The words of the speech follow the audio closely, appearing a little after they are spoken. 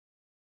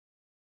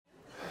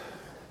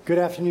Good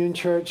afternoon,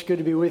 church. Good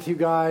to be with you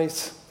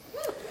guys.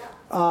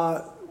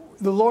 The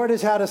Lord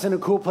has had us in a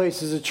cool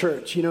place as a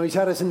church. You know, He's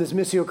had us in this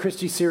Missio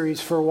Christi series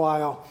for a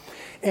while.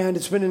 And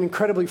it's been an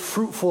incredibly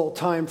fruitful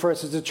time for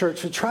us as a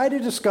church to try to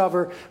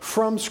discover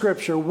from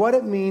Scripture what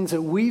it means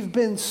that we've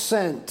been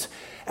sent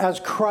as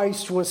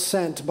Christ was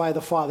sent by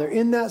the Father.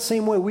 In that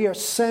same way, we are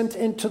sent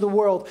into the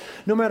world.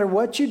 No matter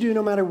what you do,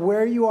 no matter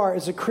where you are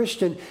as a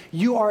Christian,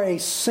 you are a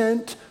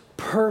sent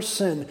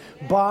person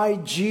by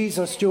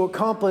Jesus to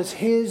accomplish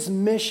His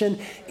mission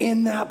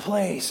in that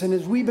place. And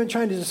as we've been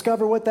trying to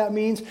discover what that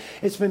means,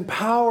 it's been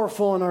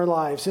powerful in our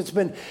lives. It's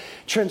been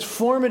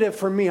transformative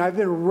for me. I've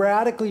been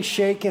radically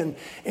shaken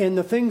in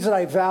the things that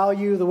I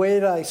value, the way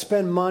that I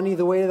spend money,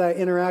 the way that I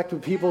interact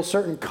with people,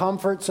 certain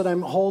comforts that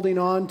I'm holding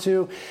on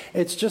to.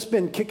 It's just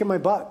been kicking my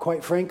butt,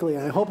 quite frankly.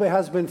 And I hope it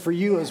has been for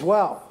you as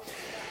well.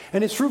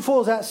 And as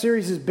fruitful as that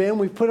series has been,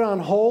 we've put it on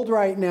hold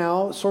right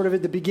now, sort of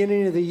at the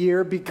beginning of the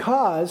year,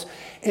 because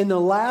in the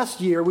last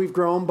year, we've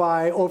grown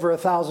by over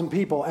 1,000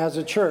 people as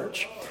a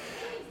church.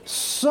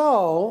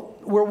 So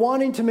we're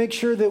wanting to make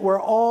sure that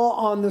we're all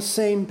on the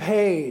same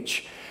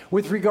page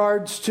with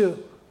regards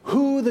to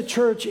who the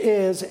church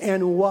is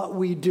and what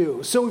we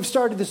do. So we've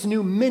started this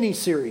new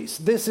mini-series.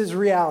 This is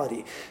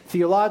reality.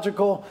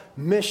 Theological,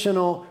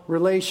 missional,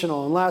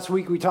 relational. And last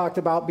week we talked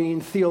about being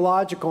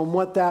theological and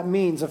what that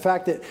means. The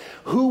fact that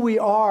who we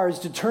are is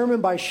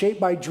determined by,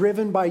 shaped by,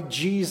 driven by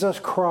Jesus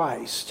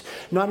Christ.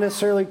 Not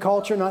necessarily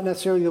culture, not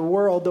necessarily the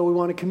world, though we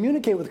want to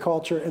communicate with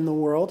culture and the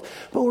world.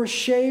 But we're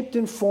shaped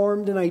and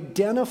formed and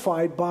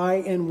identified by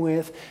and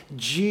with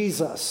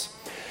Jesus.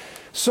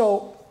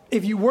 So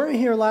if you weren't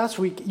here last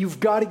week, you've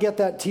got to get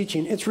that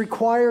teaching. It's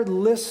required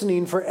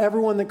listening for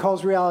everyone that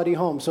calls reality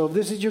home. So if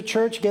this is your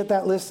church, get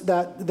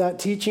that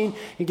teaching.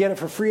 You get it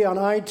for free on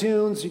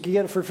iTunes. You can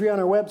get it for free on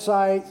our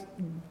website.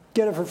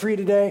 Get it for free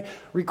today.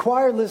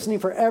 Required listening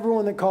for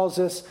everyone that calls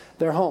this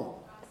their home.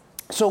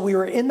 So we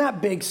were in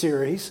that big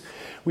series.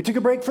 We took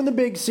a break from the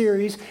big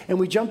series,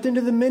 and we jumped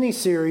into the mini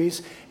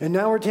series, and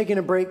now we're taking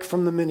a break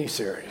from the mini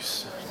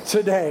series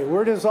today.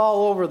 We're just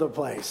all over the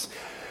place.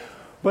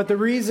 But the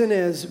reason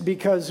is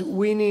because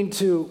we need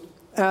to,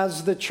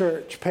 as the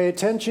church, pay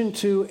attention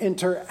to,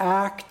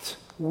 interact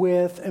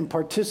with, and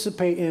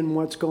participate in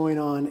what's going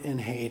on in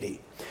Haiti.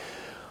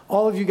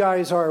 All of you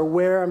guys are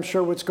aware, I'm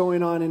sure, what's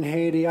going on in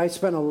Haiti. I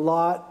spent a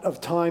lot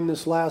of time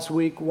this last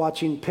week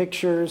watching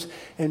pictures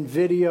and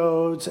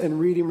videos and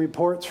reading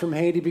reports from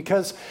Haiti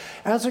because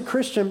as a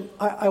Christian,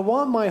 I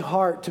want my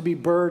heart to be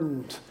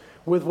burdened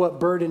with what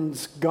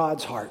burdens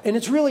God's heart. And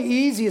it's really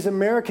easy as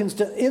Americans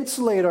to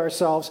insulate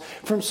ourselves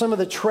from some of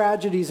the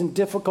tragedies and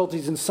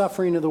difficulties and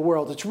suffering of the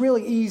world. It's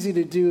really easy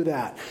to do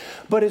that.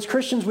 But as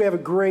Christians, we have a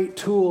great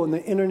tool in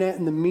the internet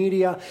and the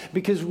media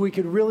because we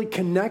could really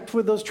connect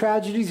with those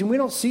tragedies. And we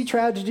don't see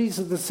tragedies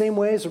the same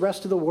way as the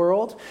rest of the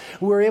world.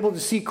 We're able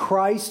to see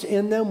Christ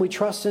in them. We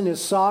trust in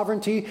His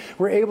sovereignty.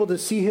 We're able to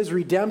see His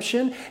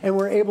redemption. And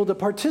we're able to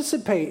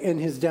participate in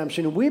His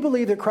redemption. And we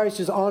believe that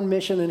Christ is on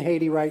mission in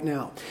Haiti right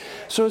now.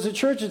 So as a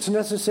church, it's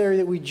necessary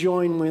that we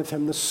join with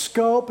Him. The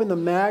scope and the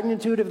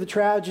magnitude of the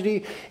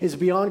tragedy is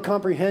beyond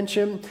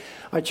comprehension.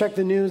 I checked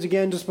the news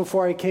again just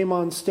before I came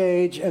on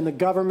stage, and the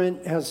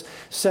government has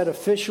said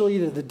officially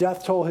that the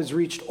death toll has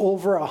reached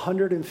over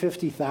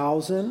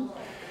 150,000.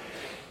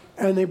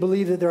 And they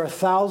believe that there are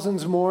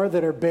thousands more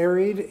that are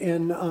buried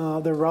in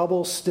the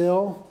rubble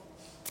still.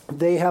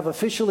 They have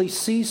officially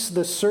ceased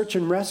the search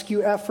and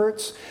rescue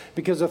efforts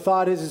because the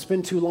thought is it's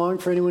been too long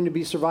for anyone to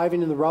be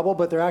surviving in the rubble,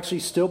 but they're actually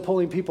still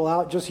pulling people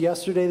out. Just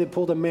yesterday, they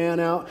pulled a man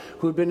out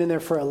who had been in there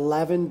for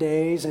 11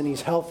 days, and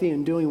he's healthy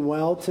and doing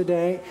well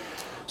today.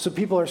 So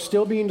people are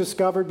still being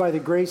discovered by the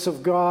grace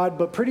of God,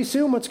 but pretty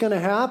soon what's going to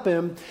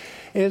happen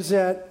is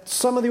that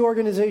some of the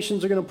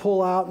organizations are going to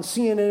pull out, and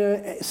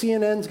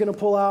CNN's going to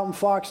pull out, and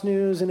Fox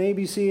News, and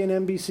ABC,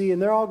 and NBC,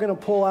 and they're all going to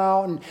pull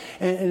out, and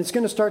it's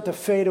going to start to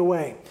fade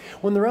away.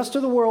 When the rest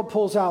of the world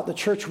pulls out, the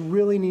church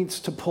really needs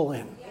to pull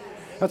in.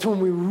 That's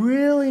when we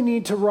really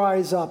need to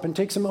rise up and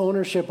take some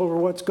ownership over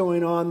what's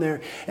going on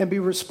there and be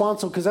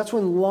responsible, because that's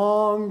when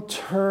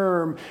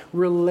long-term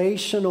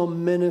relational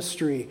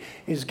ministry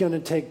is going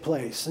to take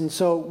place. And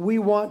so we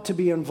want to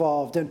be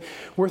involved. And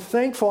we're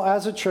thankful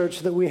as a church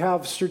that we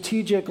have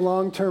strategic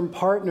long-term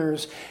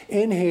partners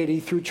in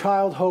Haiti through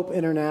Child Hope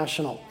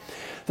International.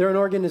 They're an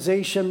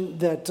organization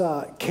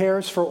that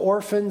cares for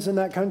orphans in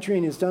that country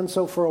and has done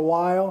so for a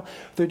while.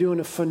 They're doing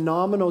a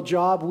phenomenal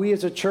job. We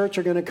as a church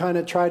are going to kind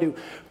of try to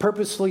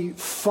purposely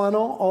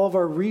funnel all of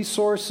our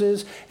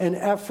resources and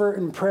effort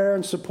and prayer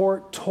and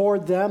support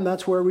toward them.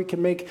 That's where we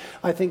can make,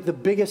 I think, the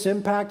biggest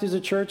impact as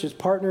a church is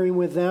partnering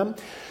with them.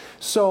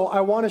 So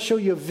I want to show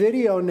you a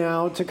video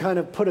now to kind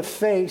of put a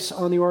face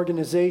on the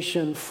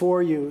organization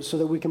for you so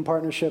that we can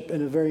partnership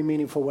in a very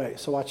meaningful way.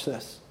 So watch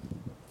this.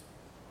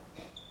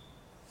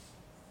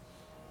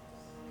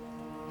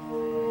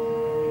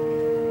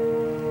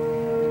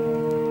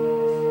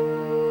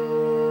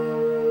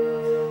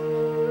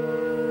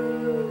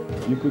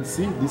 You could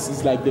see this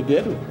is like the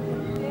ghetto.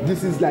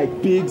 This is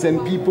like pigs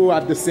and people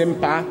at the same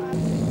path.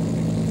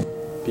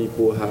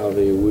 people have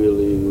a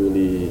really,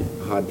 really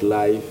hard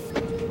life.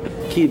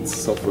 Kids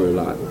suffer a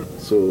lot.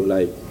 So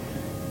like,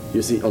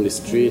 you see on the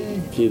street,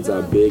 kids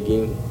are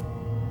begging.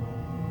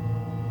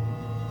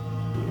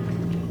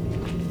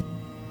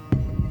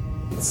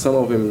 Some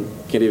of them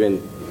can't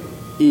even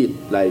eat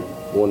like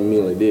one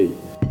meal a day.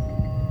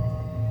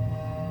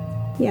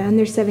 Yeah, and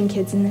there's 7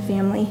 kids in the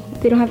family.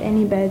 They don't have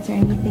any beds or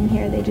anything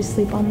here. They just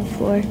sleep on the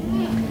floor.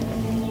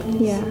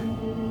 Yeah.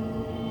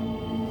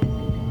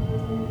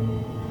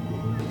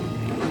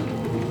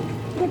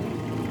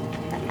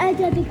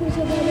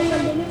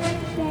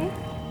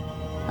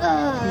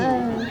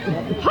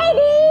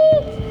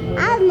 Haiti! I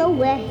don't know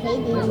what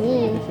Haiti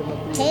means.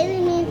 Haiti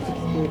means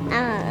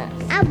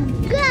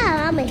I'm good.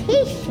 I'm a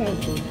Haitian.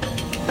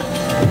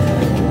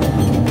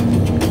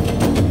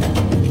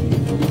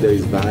 There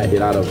is a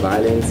lot of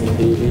violence in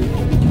Haiti.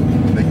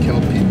 They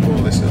kill people,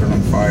 they set it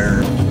on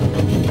fire.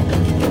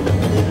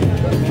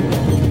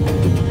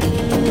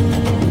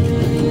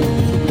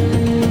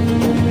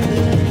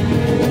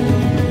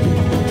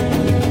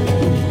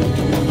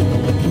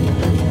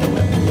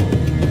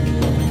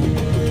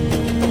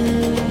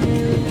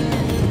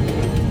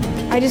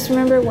 I just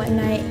remember one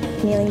night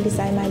kneeling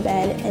beside my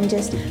bed and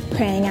just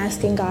praying,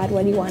 asking God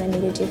what he wanted me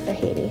to do for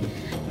Haiti.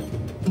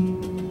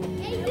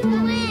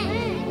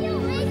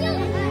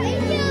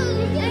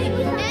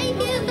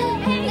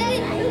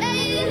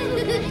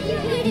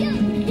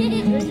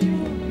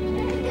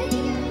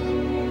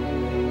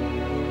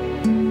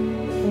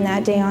 From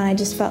that day on, I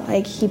just felt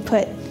like he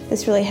put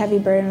this really heavy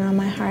burden on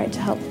my heart to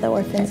help the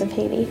orphans of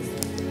Haiti.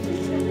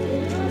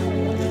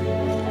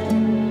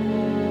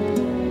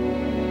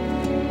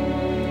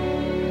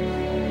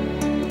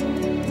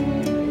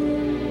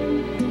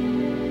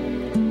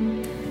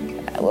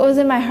 What was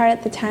in my heart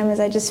at the time is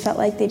I just felt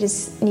like they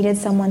just needed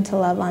someone to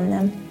love on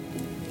them.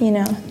 You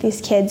know,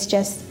 these kids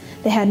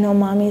they had no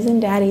mommies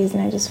and daddies,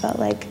 and I just felt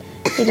like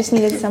they just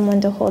needed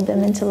someone to hold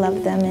them and to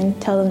love them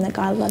and tell them that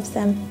God loves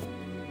them.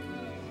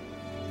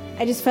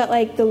 I just felt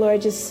like the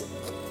Lord just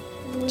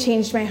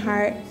changed my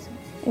heart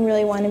and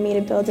really wanted me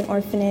to build an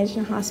orphanage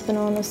and a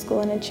hospital and a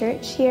school and a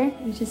church here.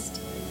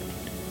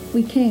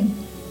 We came.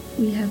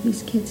 We have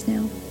these kids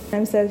now.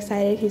 I'm so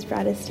excited he's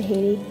brought us to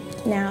Haiti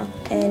now,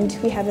 and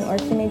we have an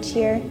orphanage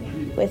here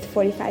with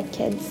 45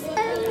 kids.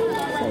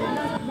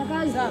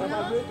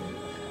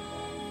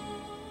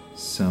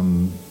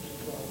 Some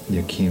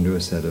came to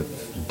us out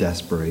of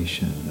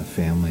desperation, a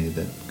family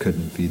that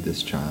couldn't feed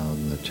this child,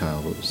 and the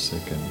child was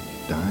sick and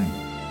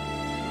dying.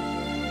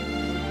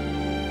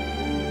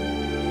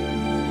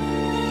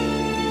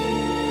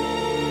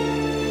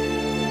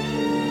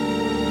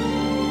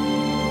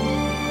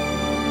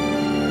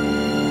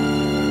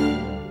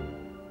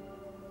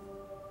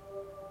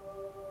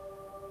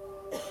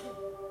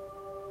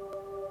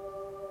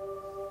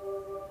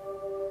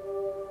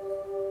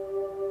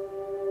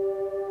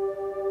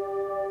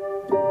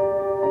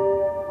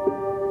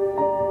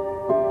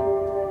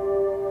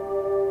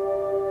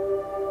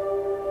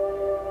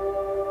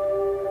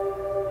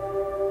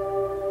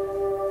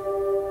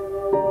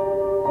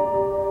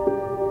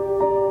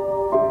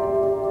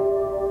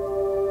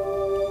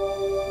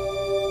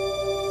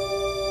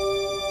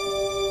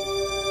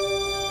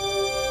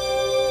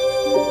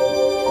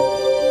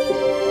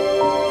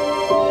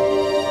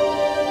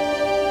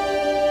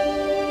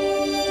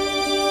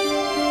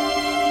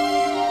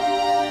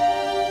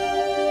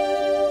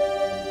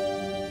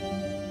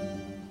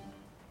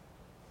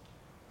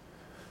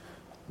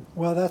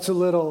 Well, that's a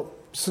little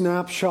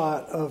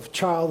snapshot of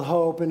Child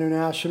Hope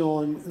International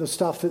and the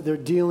stuff that they're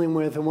dealing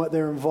with and what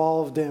they're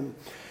involved in.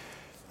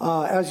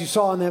 As you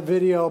saw in that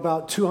video,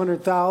 about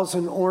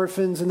 200,000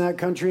 orphans in that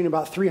country and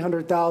about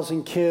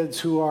 300,000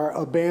 kids who are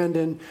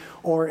abandoned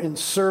or in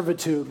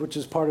servitude, which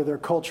is part of their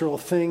cultural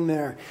thing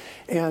there.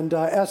 And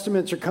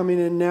estimates are coming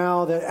in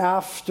now that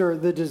after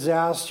the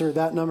disaster,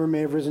 that number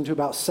may have risen to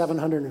about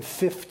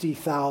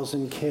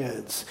 750,000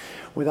 kids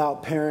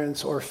without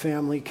parents or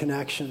family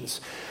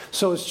connections.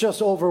 So it's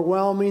just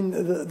overwhelming.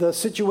 The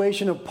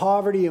situation of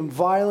poverty and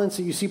violence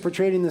that you see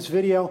portrayed in this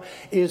video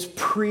is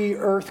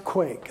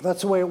pre-earthquake.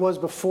 That's the way it was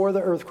before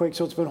the earthquake.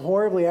 So it's been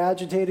horribly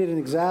agitated and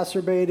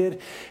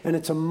exacerbated, and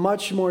it's a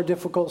much more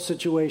difficult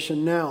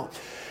situation now.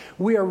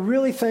 We are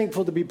really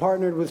thankful to be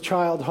partnered with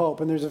Child Hope,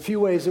 and there's a few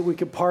ways that we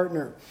could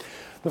partner.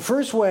 The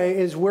first way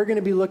is we're going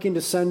to be looking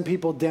to send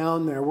people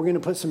down there. We're going to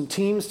put some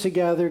teams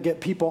together,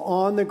 get people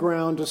on the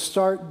ground to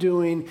start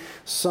doing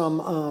some,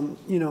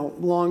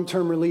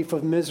 long-term relief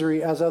of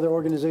misery as other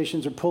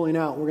organizations are pulling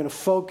out. We're going to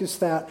focus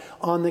that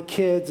on the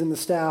kids and the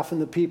staff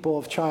and the people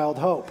of Child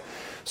Hope.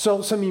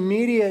 So some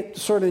immediate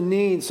sort of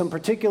needs, some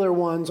particular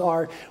ones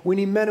are, we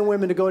need men and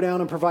women to go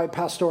down and provide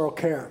pastoral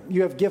care.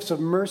 You have gifts of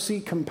mercy,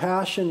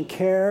 compassion,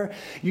 care.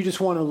 You just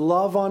want to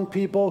love on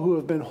people who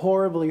have been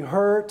horribly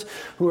hurt,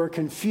 who are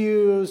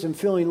confused, confused and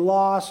feeling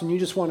lost and you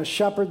just want to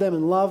shepherd them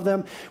and love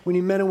them, we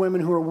need men and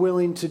women who are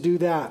willing to do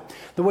that.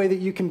 The way that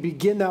you can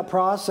begin that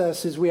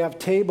process is we have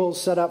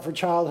tables set up for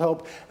Child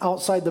Hope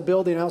outside the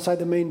building, outside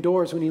the main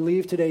doors. When you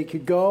leave today, you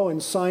could go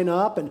and sign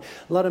up and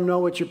let them know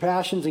what your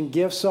passions and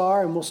gifts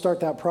are, and we'll start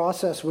that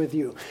process with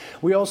you.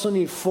 We also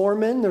need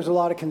foremen. There's a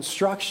lot of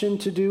construction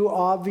to do,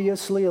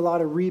 obviously, a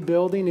lot of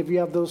rebuilding. If you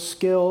have those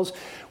skills,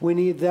 we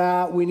need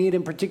that. We need,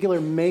 in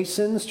particular,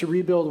 masons to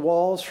rebuild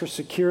walls for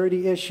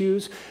security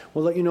issues.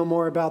 We'll let you know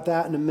more about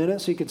that in a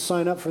minute, so you could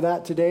sign up for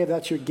that today if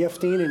that's your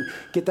gifting and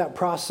get that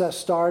process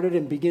started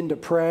and begin to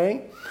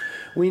pray.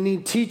 We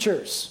need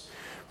teachers.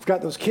 We've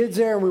got those kids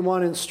there, and we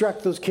want to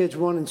instruct those kids.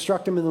 We want to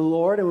instruct them in the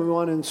Lord, and we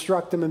want to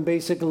instruct them in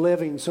basic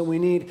living. So we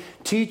need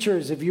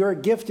teachers. If you're a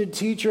gifted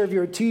teacher, if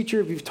you're a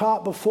teacher, if you've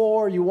taught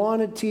before, you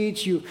want to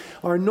teach, you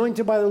are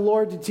anointed by the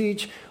Lord to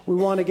teach, we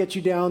want to get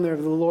you down there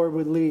if the Lord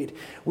would lead.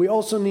 We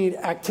also need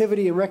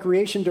activity and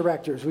recreation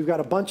directors. We've got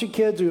a bunch of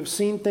kids who have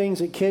seen things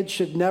that kids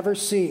should never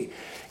see.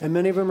 And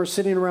many of them are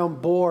sitting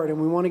around bored, and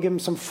we want to give them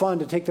some fun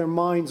to take their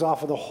minds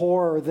off of the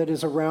horror that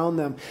is around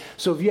them.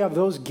 So if you have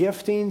those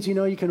giftings,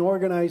 you can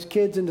organize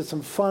kids into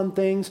some fun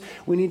things.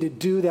 We need to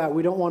do that.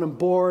 We don't want them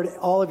bored.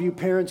 All of you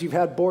parents, you've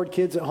had bored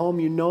kids at home.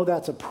 You know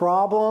that's a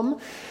problem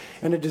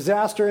and a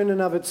disaster in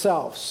and of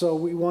itself. So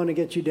we want to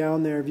get you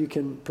down there if you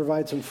can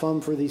provide some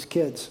fun for these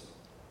kids.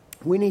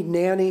 We need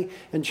nanny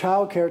and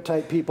childcare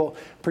type people.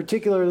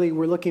 Particularly,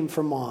 we're looking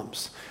for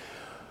moms.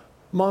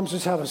 Moms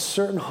just have a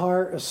certain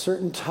heart, a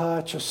certain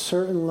touch, a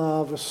certain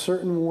love, a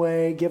certain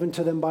way given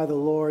to them by the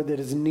Lord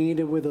that is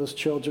needed with those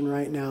children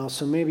right now.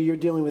 So maybe you're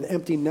dealing with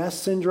empty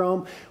nest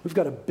syndrome. We've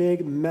got a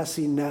big,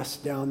 messy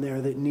nest down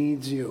there that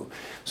needs you.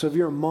 So if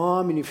you're a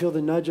mom and you feel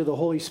the nudge of the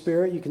Holy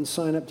Spirit, you can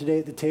sign up today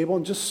at the table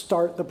and just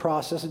start the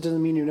process. It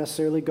doesn't mean you're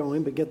necessarily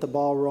going, but get the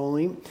ball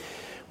rolling.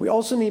 We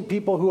also need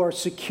people who are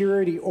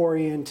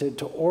security-oriented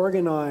to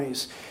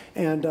organize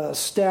and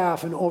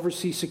staff and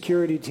oversee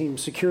security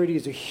teams. Security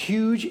is a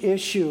huge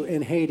issue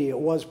in Haiti. It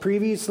was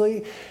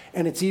previously,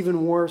 and it's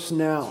even worse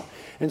now.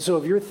 And so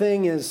if your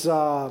thing is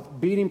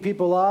beating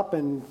people up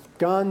and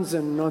guns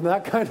and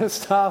that kind of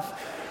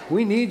stuff,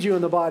 we need you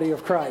in the body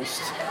of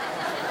Christ.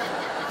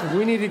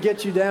 We need to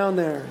get you down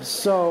there.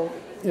 So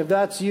if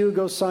that's you,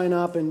 go sign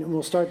up and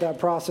we'll start that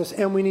process.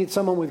 And we need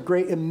someone with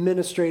great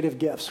administrative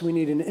gifts. We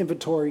need an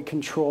inventory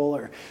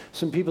controller,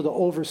 some people to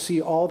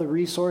oversee all the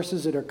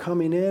resources that are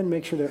coming in,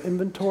 make sure they're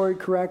inventoried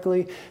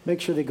correctly,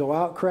 make sure they go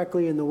out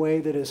correctly in the way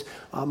that is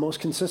most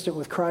consistent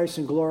with Christ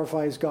and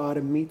glorifies God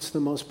and meets the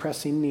most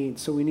pressing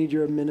needs. So we need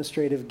your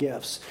administrative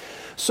gifts.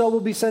 So we'll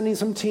be sending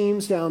some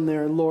teams down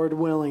there, Lord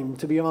willing,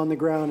 to be on the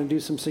ground and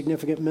do some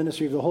significant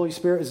ministry. If the Holy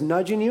Spirit is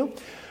nudging you,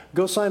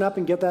 go sign up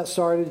and get that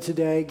started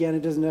today. Again,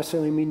 it doesn't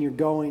necessarily mean you're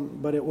going,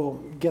 but it will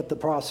get the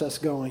process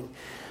going.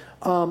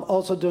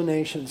 Also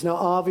donations. Now,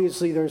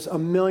 obviously, there's 1.5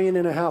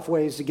 million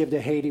ways to give to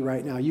Haiti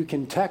right now. You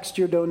can text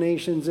your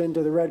donations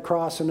into the Red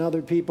Cross and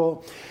other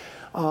people.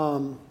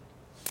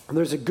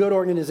 There's a good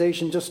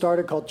organization just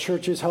started called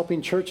Churches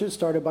Helping Churches,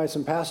 started by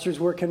some pastors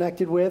we're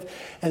connected with,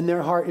 and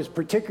their heart is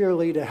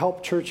particularly to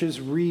help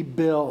churches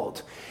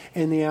rebuild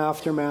in the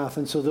aftermath,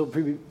 and so they'll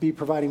be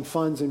providing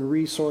funds and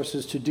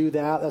resources to do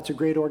that. That's a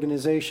great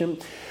organization.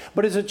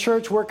 But as a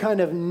church, we're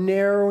kind of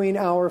narrowing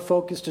our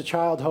focus to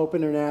Child Hope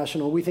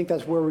International. We think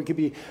that's where we could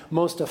be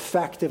most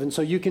effective, and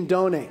so you can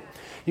donate.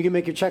 You can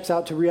make your checks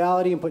out to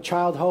Reality and put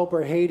Child Hope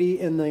or Haiti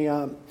in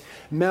the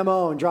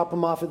memo and drop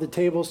them off at the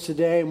tables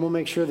today, and we'll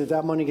make sure that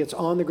that money gets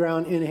on the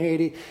ground in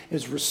Haiti,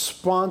 is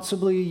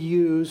responsibly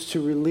used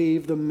to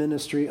relieve the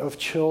ministry of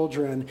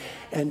children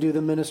and do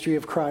the ministry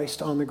of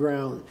Christ on the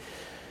ground.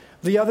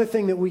 The other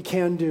thing that we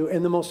can do,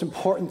 and the most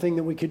important thing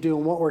that we could do,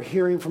 and what we're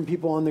hearing from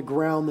people on the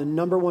ground, the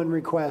number one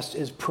request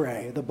is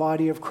pray. The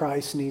body of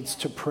Christ needs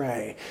to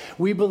pray.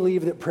 We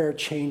believe that prayer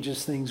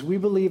changes things. We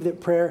believe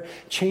that prayer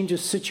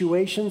changes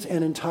situations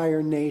and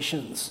entire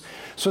nations.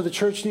 So the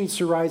church needs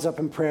to rise up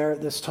in prayer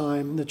at this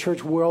time. The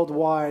church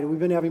worldwide. We've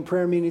been having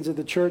prayer meetings at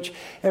the church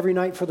every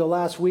night for the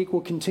last week.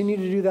 We'll continue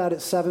to do that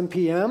at 7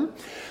 p.m.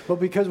 But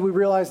because we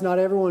realize not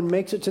everyone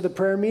makes it to the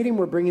prayer meeting,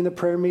 we're bringing the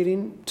prayer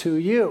meeting to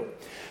you.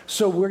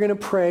 So we're going to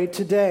pray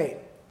today.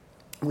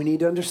 We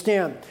need to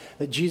understand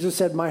that Jesus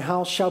said, "My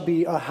house shall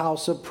be a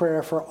house of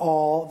prayer for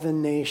all the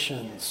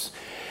nations."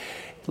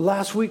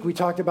 Last week, we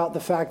talked about the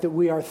fact that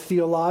we are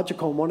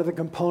theological. And one of the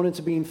components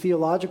of being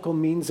theological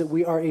means that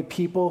we are a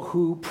people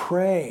who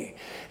pray.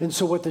 And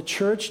so what the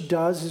church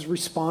does is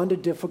respond to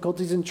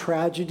difficulties and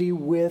tragedy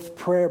with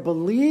prayer,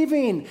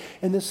 believing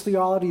in this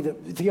theology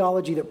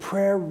that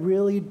prayer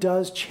really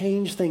does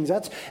change things.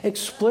 That's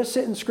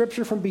explicit in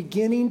Scripture from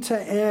beginning to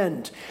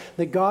end,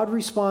 that God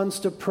responds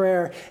to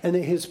prayer and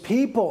that his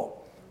people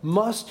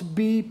must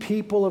be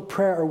people of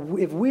prayer.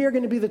 If we are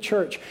going to be the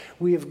church,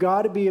 we have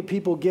got to be a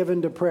people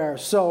given to prayer.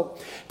 So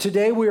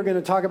today we are going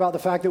to talk about the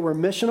fact that we're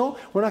missional.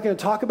 We're not going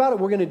to talk about it,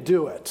 we're going to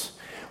do it.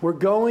 We're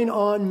going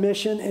on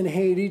mission in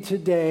Haiti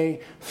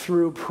today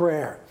through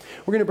prayer.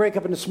 We're going to break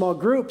up into small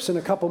groups in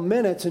a couple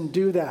minutes and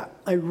do that.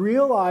 I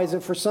realize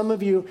that for some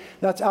of you,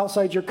 that's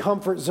outside your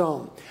comfort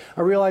zone.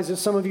 I realize that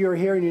some of you are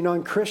here and you're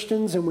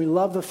non-Christians, and we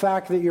love the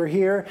fact that you're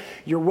here.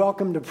 You're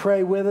welcome to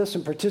pray with us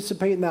and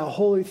participate in that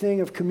holy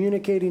thing of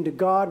communicating to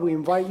God. We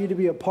invite you to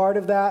be a part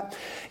of that.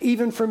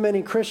 Even for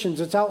many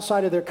Christians, it's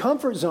outside of their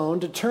comfort zone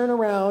to turn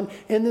around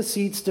in the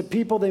seats to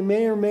people they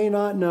may or may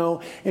not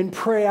know and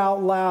pray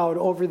out loud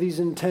over these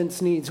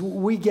intense needs.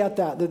 We get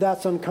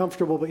that's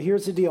uncomfortable, but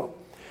here's the deal.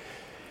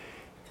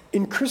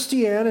 In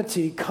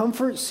Christianity,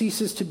 comfort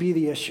ceases to be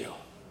the issue.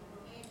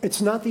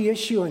 It's not the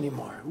issue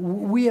anymore.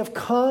 We have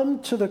come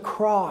to the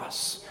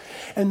cross,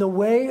 and the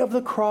way of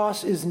the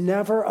cross is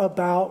never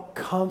about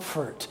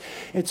comfort.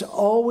 It's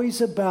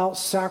always about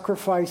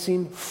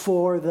sacrificing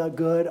for the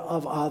good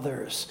of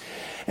others.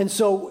 And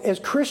so as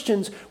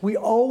Christians, we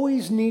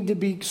always need to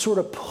be sort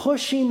of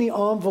pushing the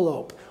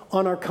envelope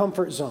on our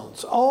comfort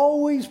zones,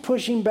 always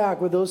pushing back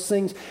with those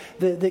things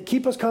that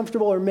keep us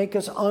comfortable or make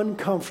us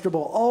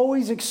uncomfortable,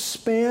 always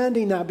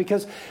expanding that,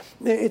 because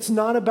it's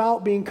not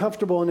about being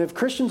comfortable. And if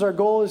Christians, our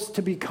goal is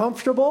to be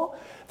comfortable,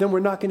 then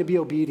we're not going to be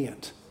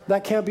obedient.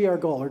 That can't be our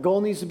goal. Our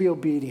goal needs to be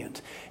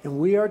obedient. And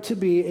we are to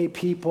be a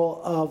people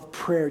of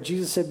prayer.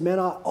 Jesus said, men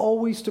ought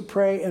always to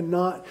pray and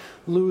not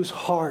lose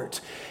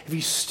heart. If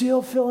you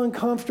still feel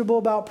uncomfortable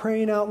about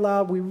praying out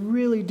loud, we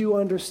really do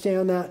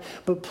understand that.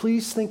 But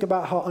please think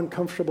about how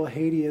uncomfortable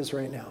Haiti is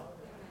right now.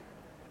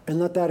 And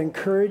let that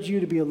encourage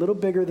you to be a little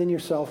bigger than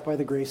yourself by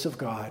the grace of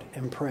God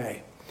and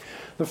pray.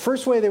 The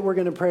first way that we're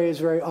going to pray is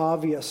very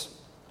obvious.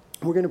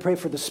 We're going to pray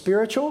for the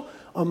spiritual,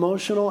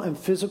 emotional, and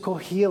physical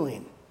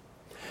healing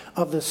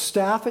of the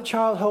staff at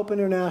Child Hope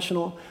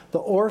International, the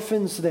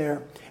orphans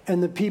there,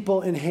 and the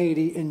people in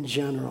Haiti in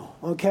general,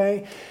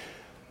 okay?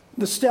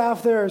 The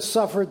staff there has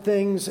suffered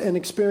things and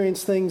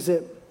experienced things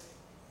that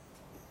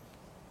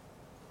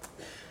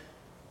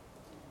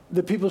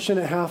the people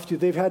shouldn't have to.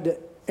 They've had to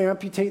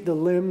amputate the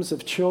limbs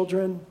of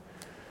children.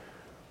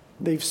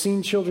 They've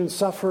seen children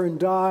suffer and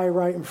die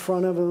right in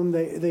front of them.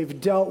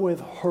 They've dealt with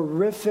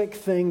horrific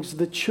things.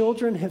 The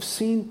children have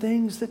seen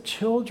things that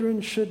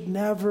children should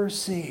never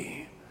see.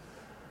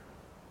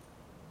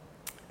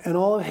 And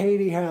all of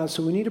Haiti has.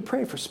 So we need to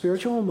pray for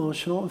spiritual,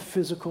 emotional, and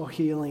physical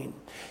healing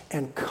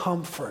and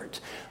comfort.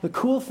 The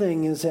cool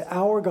thing is that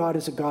our God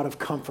is a God of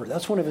comfort.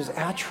 That's one of his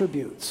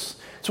attributes.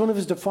 It's one of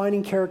his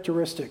defining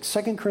characteristics.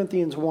 2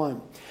 Corinthians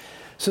 1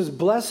 says,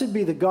 "Blessed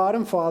be the God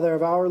and Father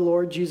of our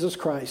Lord Jesus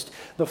Christ,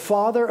 the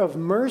Father of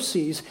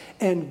mercies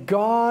and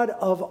God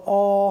of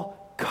all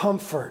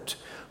comfort,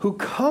 who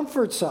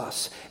comforts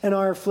us in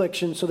our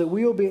affliction, so that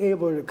we will be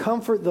able to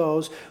comfort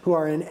those who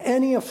are in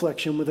any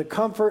affliction with the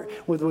comfort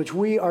with which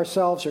we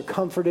ourselves are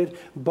comforted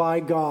by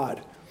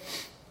God."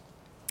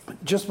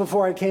 Just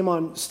before I came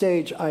on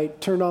stage, I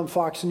turned on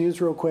Fox News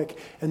real quick,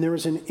 and there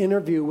was an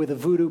interview with a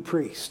voodoo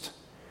priest.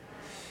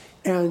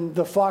 And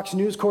the Fox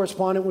News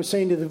correspondent was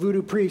saying to the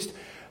voodoo priest,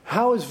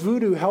 "How is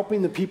voodoo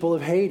helping the people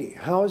of Haiti?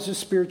 How is this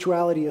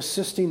spirituality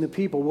assisting the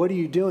people? What are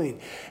you doing?"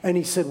 And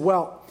he said,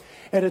 "Well,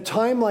 at a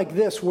time like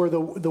this, where the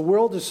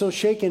world is so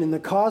shaken and the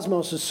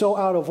cosmos is so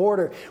out of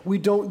order, we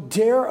don't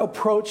dare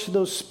approach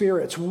those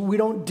spirits. We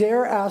don't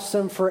dare ask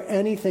them for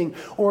anything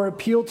or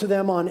appeal to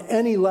them on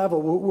any level.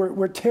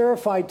 We're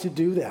terrified to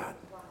do that."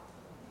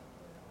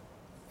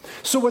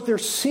 So what they're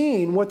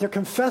seeing, what they're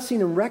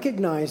confessing and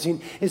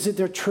recognizing is that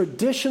their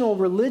traditional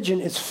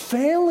religion is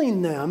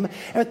failing them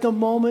at the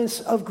moments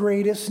of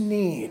greatest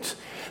need.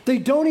 They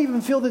don't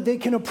even feel that they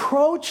can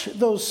approach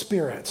those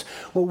spirits.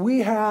 What we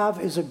have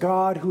is a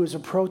God who is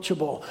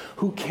approachable,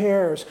 who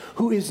cares,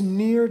 who is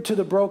near to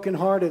the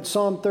brokenhearted.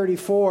 Psalm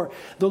 34,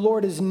 "The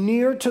Lord is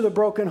near to the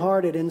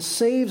brokenhearted and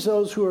saves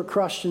those who are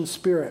crushed in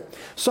spirit."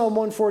 Psalm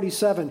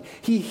 147,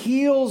 "He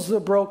heals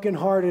the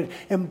brokenhearted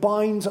and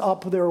binds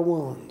up their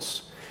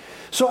wounds."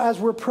 So as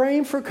we're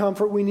praying for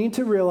comfort, we need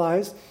to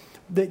realize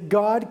that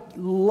God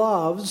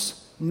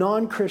loves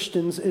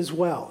non-Christians as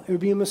well. It would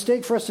be a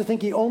mistake for us to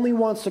think he only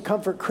wants to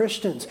comfort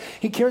Christians.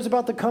 He cares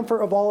about the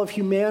comfort of all of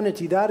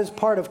humanity. That is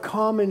part of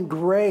common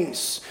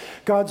grace,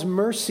 God's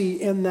mercy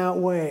in that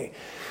way.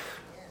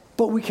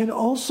 But we can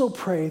also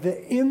pray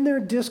that in their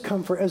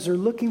discomfort, as they're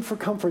looking for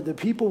comfort, that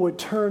people would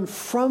turn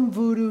from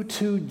voodoo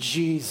to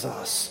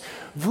Jesus.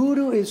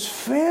 Voodoo is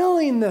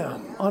failing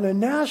them on a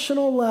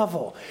national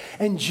level,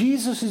 and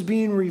Jesus is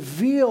being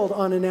revealed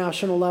on a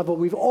national level.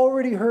 We've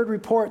already heard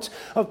reports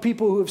of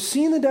people who have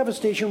seen the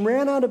devastation,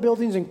 ran out of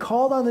buildings, and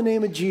called on the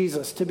name of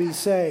Jesus to be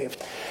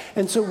saved.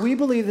 And so we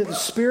believe that the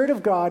Spirit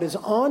of God is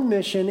on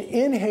mission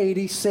in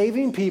Haiti,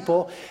 saving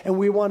people, and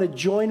we want to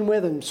join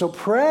with him. So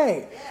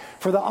pray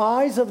for the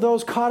eyes of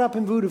those caught up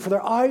in voodoo, for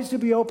their eyes to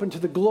be open to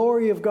the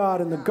glory of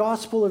God and the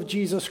gospel of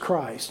Jesus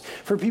Christ,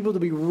 for people to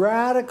be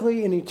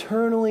radically and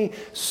eternally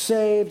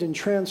saved and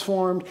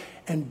transformed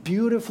and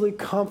beautifully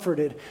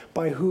comforted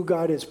by who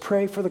God is.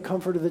 Pray for the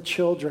comfort of the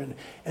children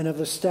and of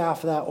the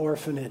staff of that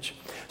orphanage.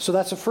 So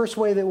that's the first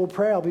way that we'll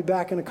pray. I'll be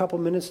back in a couple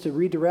minutes to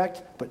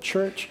redirect, but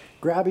church,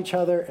 grab each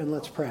other and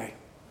let's pray.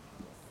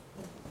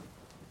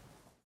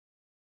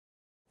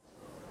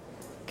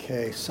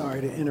 Okay,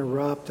 sorry to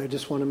interrupt. I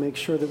just want to make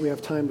sure that we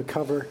have time to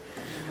cover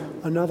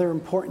another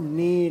important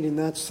need, and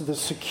that's the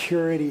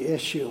security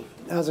issue.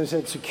 As I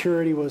said,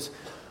 security was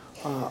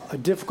a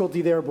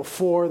difficulty there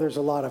before. There's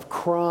a lot of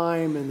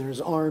crime, and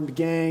there's armed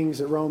gangs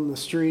that roam the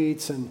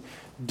streets and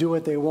do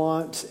what they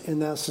want in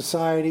that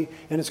society,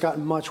 and it's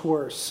gotten much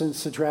worse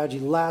since the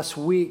tragedy. Last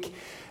week,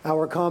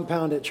 our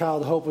compound at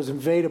Child Hope was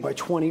invaded by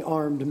 20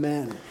 armed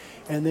men,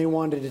 and they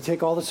wanted to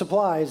take all the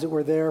supplies that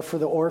were there for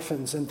the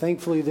orphans, and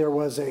thankfully there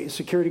was a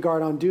security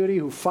guard on duty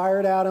who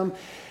fired at them,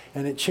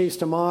 and it chased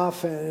them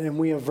off, and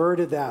we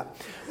averted that.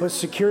 But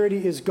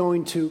security is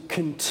going to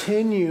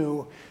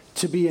continue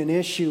to be an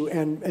issue,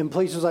 and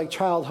places like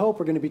Child Hope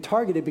are going to be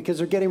targeted because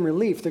they're getting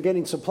relief, they're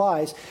getting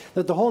supplies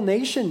that the whole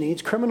nation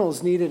needs.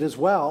 Criminals need it as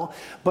well,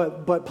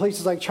 but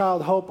places like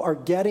Child Hope are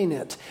getting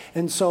it.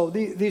 And so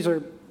these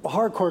are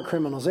hardcore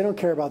criminals. They don't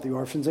care about the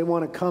orphans. They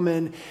want to come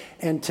in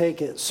and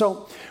take it.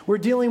 So we're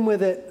dealing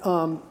with it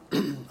on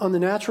the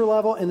natural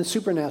level and the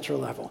supernatural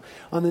level.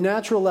 On the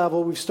natural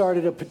level, we've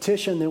started a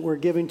petition that we're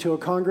giving to a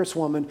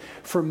congresswoman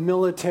for a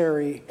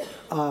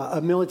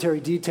military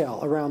detail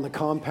around the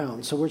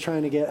compound. So we're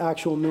trying to get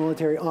actual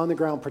military on the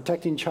ground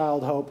protecting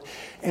Child Hope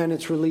and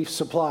its relief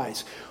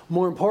supplies.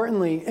 More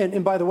importantly,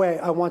 and by the way,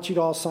 I want you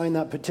to all sign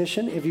that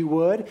petition, if you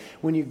would.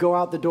 When you go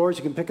out the doors,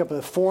 you can pick up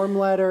a form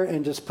letter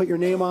and just put your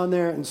name on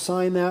there and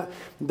sign that.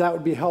 That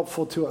would be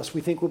helpful to us. We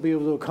think we'll be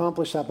able to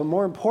accomplish that. But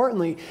more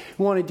importantly,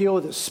 we want to deal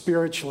with it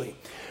spiritually.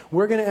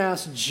 We're going to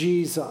ask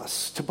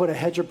Jesus to put a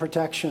hedge of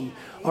protection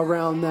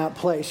around that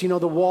place. You know,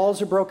 the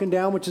walls are broken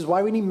down, which is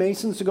why we need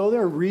masons to go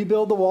there and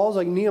rebuild the walls,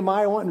 like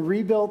Nehemiah went and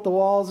rebuilt the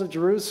walls of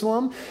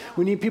Jerusalem.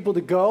 We need people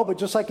to go, but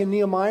just like in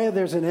Nehemiah,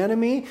 there's an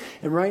enemy,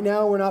 and right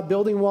now we're not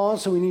building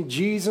walls, so we need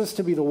Jesus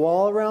to be the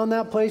wall around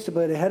that place, to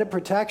put a head of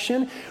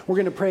protection. We're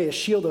going to pray a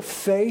shield of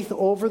faith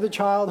over the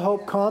Child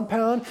Hope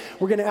compound.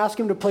 We're going to ask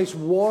him to place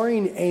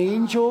warring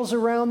angels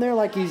around there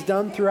like he's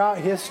done throughout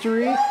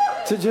history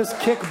to just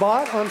kick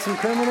butt on some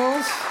criminals.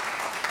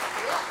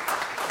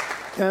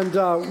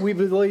 And we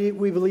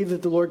believe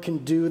that the Lord can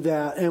do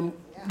that. And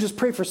just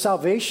pray for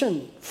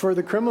salvation for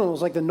the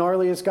criminals, like the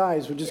gnarliest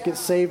guys would just get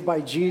saved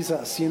by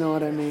Jesus. You know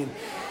what I mean?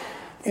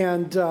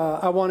 And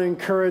I want to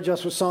encourage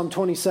us with Psalm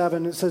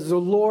 27. It says, "The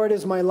Lord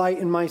is my light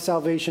and my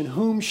salvation.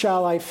 Whom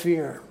shall I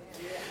fear?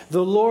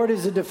 The Lord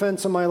is the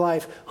defense of my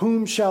life.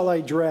 Whom shall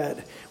I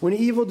dread? When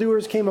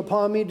evildoers came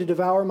upon me to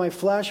devour my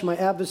flesh, my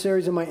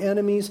adversaries and my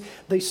enemies,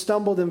 they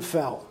stumbled and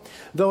fell.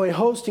 Though a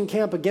host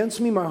encamp against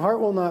me, my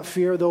heart will not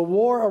fear. Though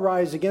war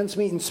arise against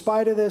me, in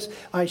spite of this,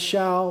 I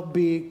shall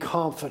be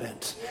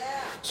confident."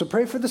 So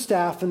pray for the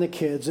staff and the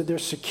kids that they're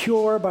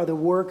secure by the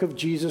work of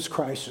Jesus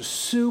Christ. A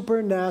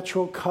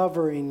supernatural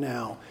covering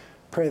now.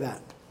 Pray that.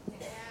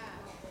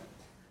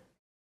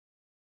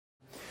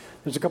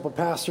 There's a couple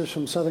pastors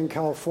from Southern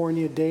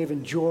California, Dave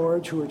and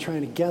George, who are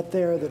trying to get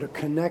there, that are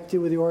connected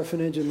with the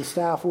orphanage and the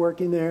staff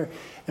working there,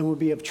 and will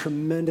be of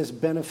tremendous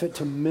benefit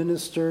to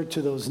minister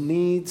to those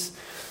needs.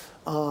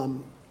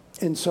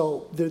 And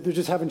so they're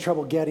just having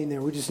trouble getting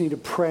there. We just need to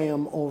pray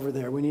them over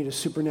there. We need a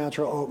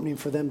supernatural opening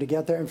for them to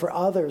get there and for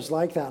others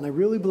like that. And I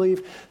really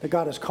believe that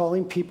God is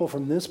calling people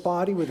from this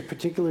body with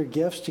particular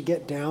gifts to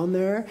get down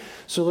there.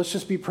 So let's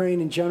just be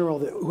praying in general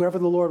that whoever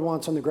the Lord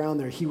wants on the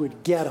ground there, he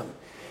would get them.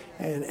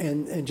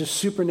 And just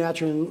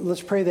supernatural. And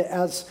let's pray that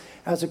as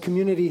a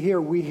community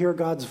here, we hear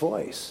God's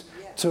voice.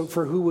 So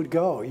for who would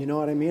go, you know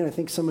what I mean? I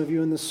think some of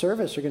you in this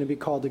service are going to be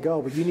called to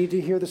go, but you need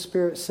to hear the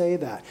Spirit say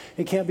that.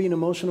 It can't be an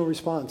emotional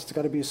response. It's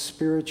got to be a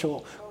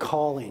spiritual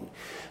calling.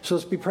 So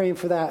let's be praying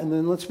for that. And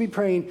then let's be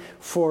praying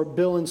for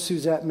Bill and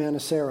Suzette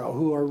Manicero,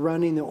 who are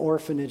running the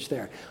orphanage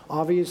there.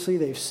 Obviously,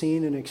 they've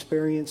seen and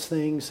experienced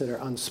things that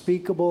are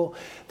unspeakable.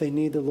 They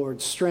need the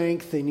Lord's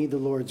strength. They need the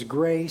Lord's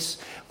grace.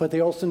 But they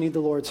also need the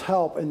Lord's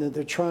help, and that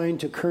they're trying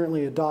to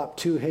currently adopt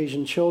 2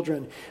 Haitian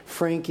children,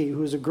 Frankie,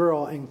 who's a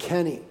girl, and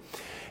Kenny.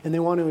 And they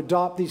want to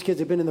adopt these kids.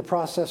 They've been in the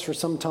process for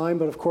some time,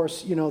 but of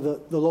course, you know,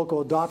 the local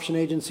adoption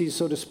agencies,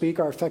 so to speak,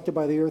 are affected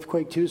by the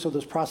earthquake too, so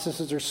those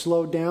processes are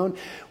slowed down.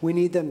 We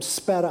need them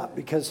sped up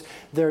because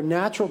their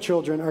natural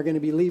children are going to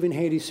be leaving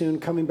Haiti soon,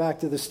 coming back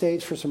to the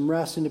States for some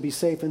rest and to be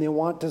safe, and they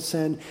want to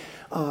send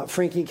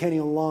Frankie and Kenny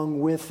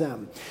along with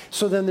them.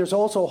 So then there's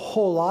also a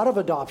whole lot of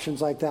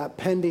adoptions like that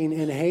pending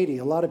in Haiti.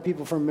 A lot of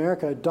people from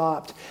America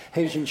adopt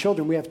Haitian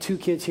children. We have 2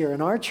 kids here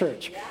in our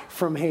church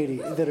from Haiti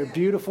that are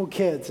beautiful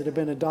kids that have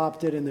been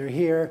adopted, and they're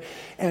here.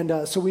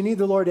 And so we need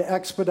the Lord to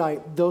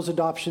expedite those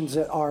adoptions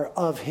that are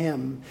of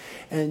Him,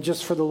 and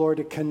just for the Lord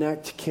to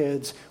connect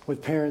kids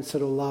with parents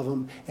that will love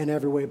them in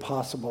every way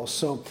possible.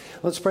 So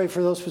let's pray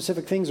for those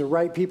specific things, the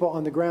right people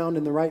on the ground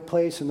in the right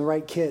place, and the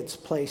right kids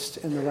placed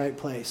in the right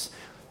place.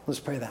 Let's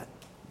pray that.